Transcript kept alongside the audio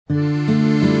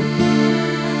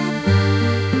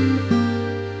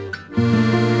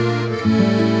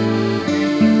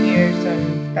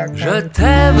Je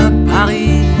t'aime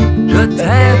Paris, je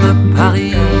t'aime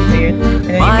Paris.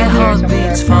 My heart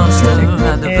beats faster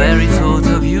at the very thought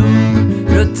of you.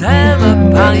 Je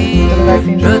t'aime Paris,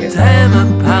 je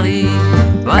t'aime Paris.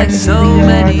 Like so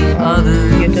many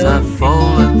others, I've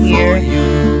fallen for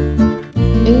you.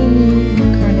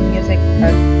 Kind of music,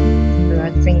 but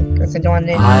I think because I don't want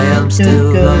it I am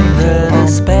still under the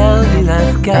spell you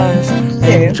have cast,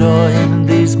 enjoying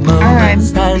these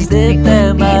moments as if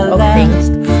they're my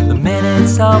last. The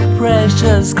minutes are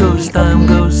precious, cause time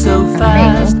goes so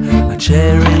fast. I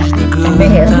cherish the good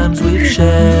times we've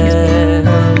shared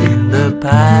in the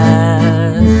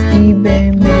past.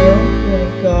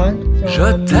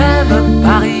 Je t'aime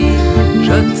Paris,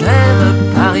 je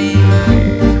t'aime Paris.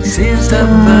 Since the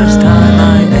first time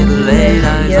I ever laid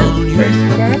eyes on you.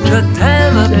 Je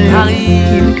t'aime Paris,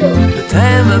 je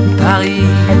t'aime Paris.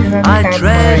 I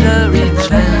treasure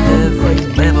each and every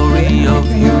memory of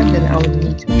you.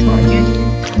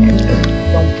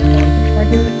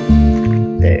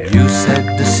 You set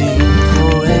the scene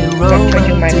for a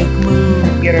romantic mood.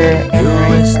 Your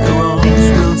restaurants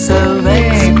will serve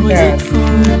exquisite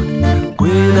food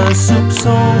with a soup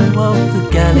song of the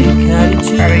Gallic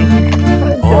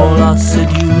attitude. All are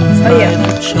seduced by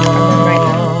the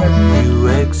charm you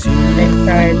exude.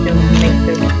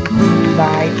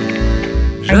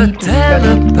 Je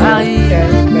t'aime Paris,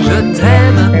 je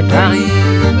t'aime Paris.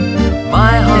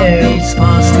 My heart beats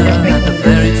faster at the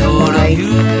very thought of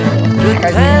you. Je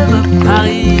t'aime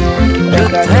Paris, je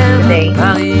t'aime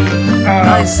Paris.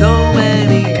 Like so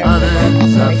many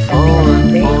others, I've fallen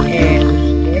for you.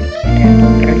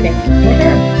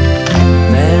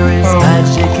 There is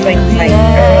magic in the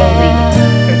air.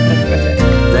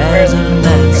 There's an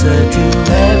answer to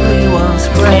everyone's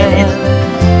prayer.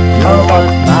 You're what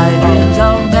my dreams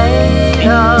are made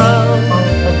of.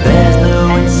 There's no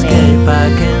escape, I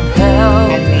can't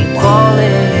help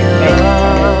falling in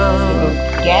love.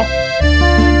 Yes.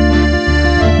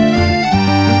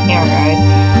 Now guys,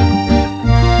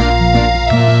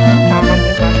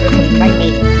 this one doesn't like me.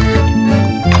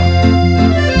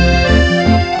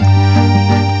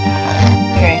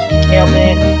 Okay, nailed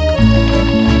it.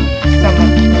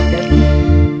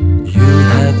 You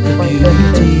have the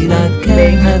beauty that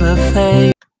can never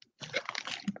fade.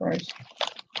 Of course.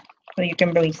 So you can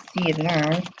really see it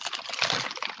now.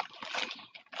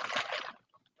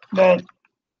 But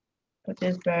put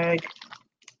this back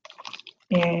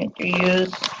and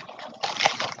use.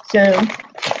 So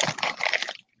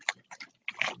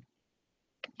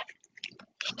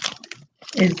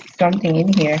is something in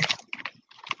here.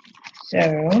 So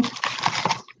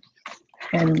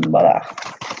and voila.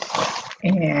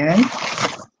 And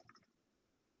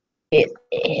it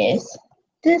is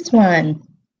this one.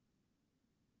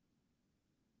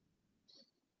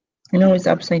 I know it's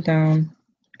upside down.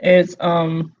 It's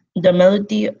the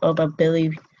Melody of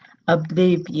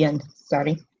Oblivion.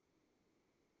 Sorry.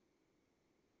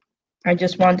 I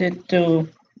just wanted to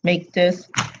make this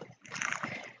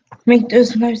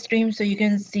live stream so you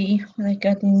can see what I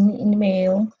got in the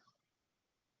mail.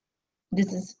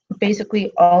 This is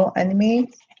basically all anime.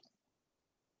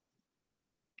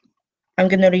 I'm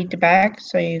gonna read the back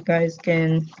so you guys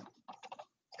can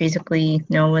basically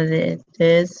know what it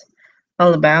is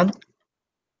all about.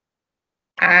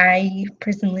 I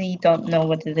personally don't know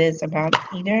what it is about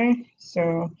either.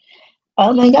 So,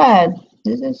 oh my god,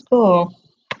 this is cool.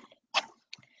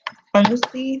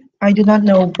 Honestly, I do not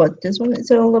know what this one is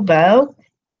all about.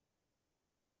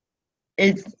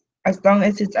 It's as long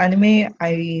as it's anime,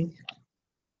 I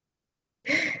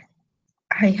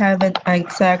haven't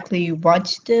exactly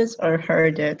watched this or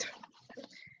heard it.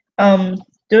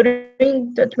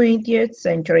 During the 20th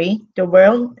century, the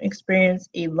world experienced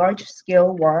a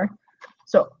large-scale war.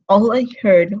 So all I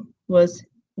heard was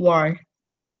war.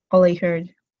 All I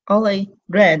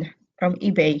read from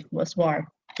eBay was war.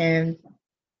 And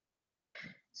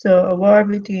so a war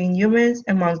between humans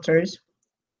and monsters.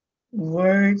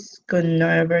 Words could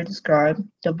never describe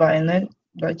the violent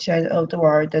bloodshed of the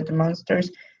war that the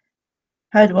monsters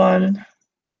had won.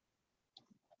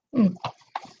 So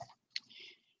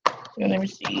let me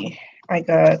see. I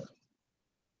got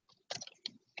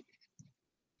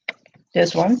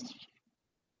this one.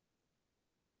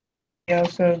 I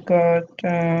also got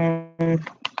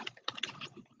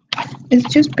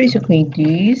it's just basically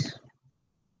these.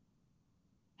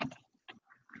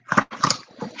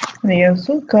 I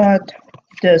also got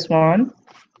this one.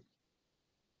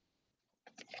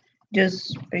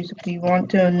 Just basically want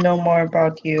to know more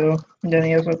about you. And then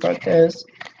I also got this.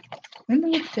 I don't know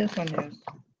what this one is.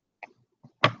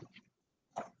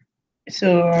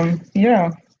 So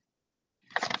yeah.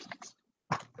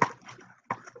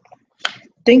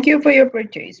 Thank you for your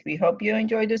purchase. We hope you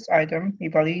enjoy this item. We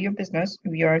value your business.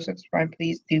 If you are satisfied,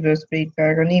 please leave us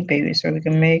feedback on eBay so we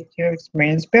can make your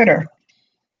experience better.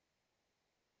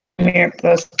 Nightmare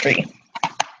plus 3.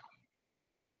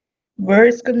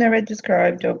 Words could never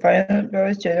describe the violent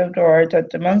state of the war that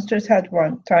the monsters had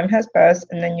won. Time has passed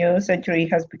and a new century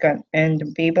has begun, and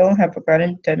the people have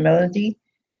forgotten the melody.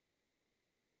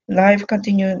 Life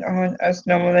continued on as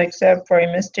normal except for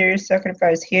a mysterious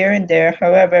sacrifice here and there.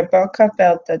 However, Balka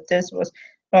felt that this was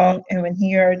wrong, and when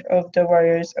he heard of the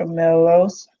warriors of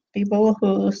Melos, people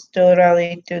who still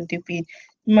rallied to defeat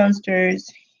monsters,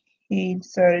 he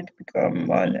decided to become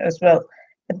one as well.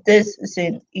 But this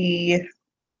isn't a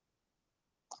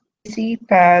easy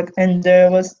path, and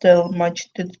there was still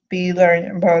much to be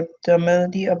learned about the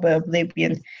Melody of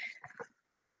Oblivion.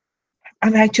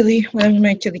 What I'm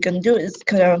actually gonna do is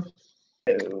gonna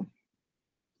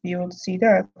be able to see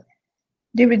that.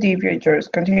 DVD Features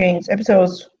contains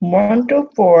episodes 1 to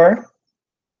 4,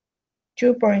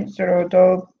 2.0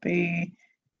 Dolby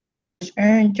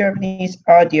and Japanese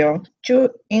audio, 2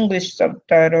 English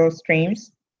subtitle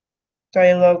streams,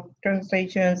 dialogue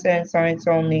translations, and signs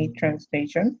only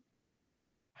translation.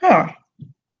 Huh,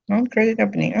 non credit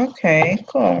opening. Okay,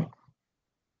 cool.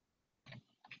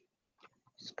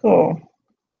 It's cool.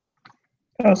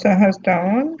 Also has that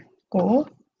one. Cool,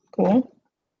 cool,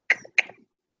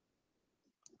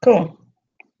 cool.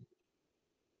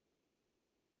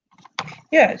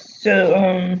 Yeah,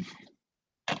 so,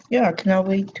 yeah, I cannot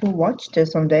wait to watch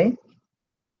this someday.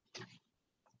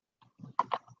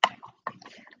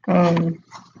 Um,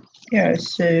 yeah,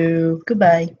 so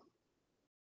goodbye.